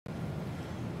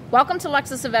Welcome to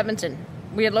Lexus of Edmonton.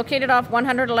 We are located off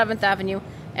 111th Avenue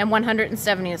and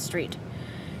 170th Street.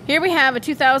 Here we have a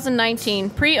 2019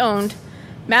 pre-owned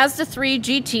Mazda 3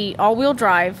 GT all-wheel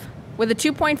drive with a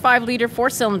 2.5-liter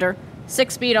 4-cylinder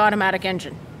 6-speed automatic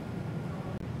engine.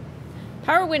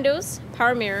 Power windows,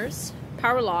 power mirrors,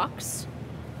 power locks.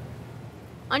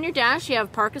 On your dash you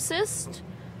have park assist,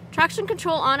 traction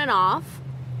control on and off,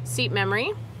 seat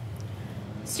memory.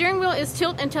 Steering wheel is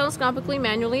tilt and telescopically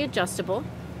manually adjustable.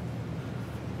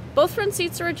 Both front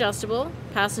seats are adjustable.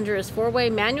 Passenger is 4-way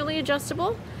manually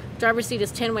adjustable. Driver's seat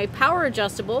is 10-way power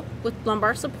adjustable with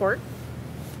lumbar support.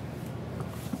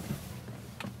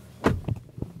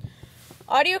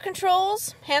 Audio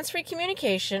controls, hands-free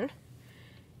communication,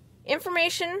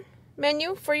 information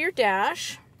menu for your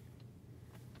dash,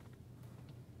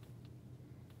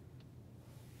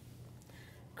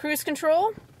 cruise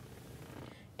control,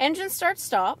 engine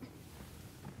start-stop,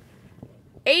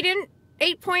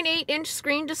 8.8-inch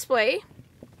screen display,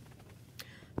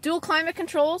 dual climate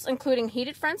controls including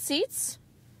heated front seats,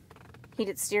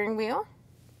 heated steering wheel.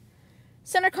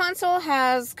 Center console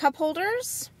has cup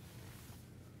holders,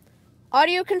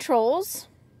 audio controls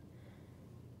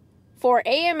for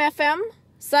AM/FM,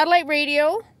 satellite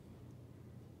radio,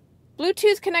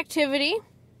 Bluetooth connectivity.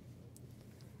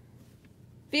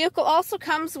 Vehicle also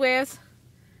comes with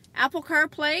Apple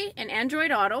CarPlay and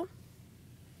Android Auto.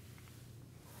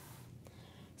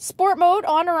 Sport mode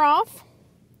on or off,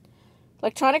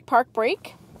 electronic park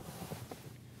brake,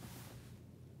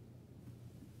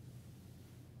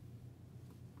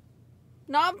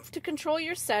 knob to control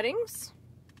your settings,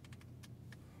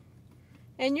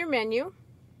 and your menu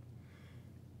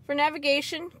for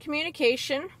navigation,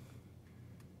 communication,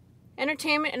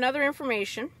 entertainment, and other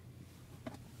information.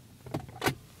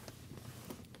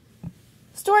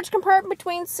 Storage compartment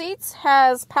between seats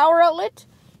has power outlet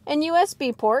and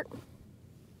USB port.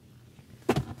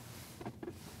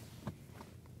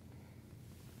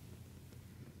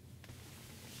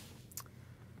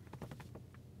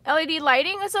 LED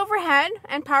lighting is overhead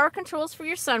and power controls for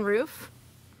your sunroof.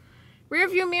 Rear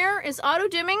view mirror is auto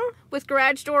dimming with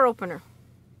garage door opener.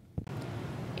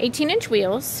 18-inch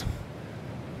wheels,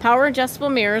 power adjustable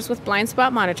mirrors with blind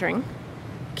spot monitoring,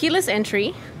 keyless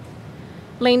entry,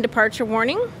 lane departure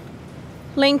warning,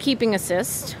 lane keeping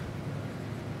assist,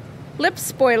 lip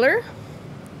spoiler,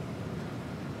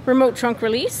 remote trunk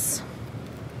release.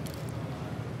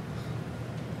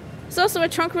 There's also a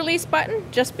trunk release button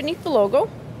just beneath the logo.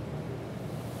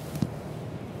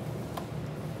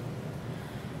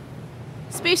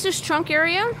 Spacious trunk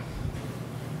area,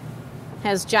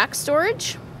 has jack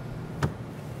storage,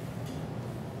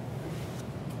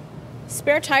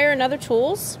 spare tire and other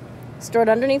tools stored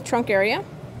underneath trunk area,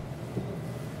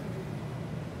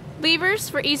 levers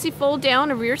for easy fold down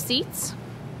of rear seats.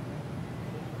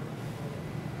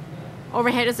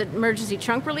 Overhead is an emergency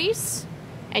trunk release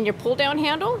and your pull down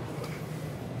handle.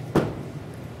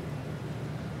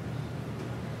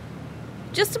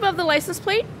 Just above the license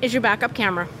plate is your backup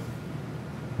camera.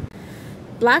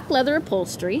 Black leather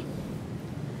upholstery,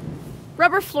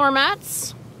 rubber floor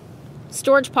mats,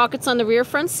 storage pockets on the rear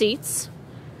front seats,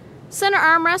 center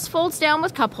armrest folds down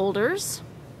with cup holders.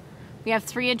 We have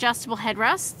 3 adjustable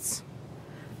headrests,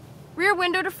 rear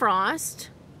window defrost,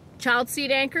 child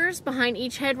seat anchors behind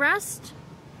each headrest,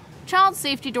 child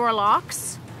safety door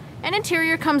locks, and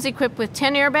interior comes equipped with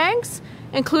 10 airbags,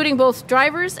 including both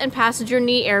driver's and passenger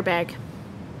knee airbag.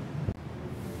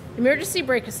 Emergency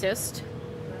brake assist,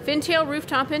 fin-tail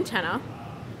rooftop antenna,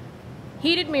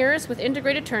 heated mirrors with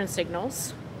integrated turn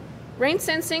signals, rain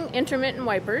sensing intermittent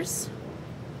wipers,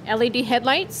 LED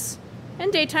headlights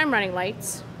and daytime running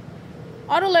lights,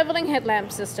 auto leveling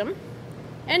headlamp system,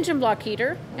 engine block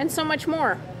heater, and so much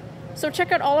more. So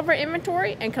check out all of our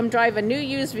inventory and come drive a new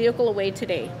used vehicle away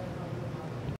today.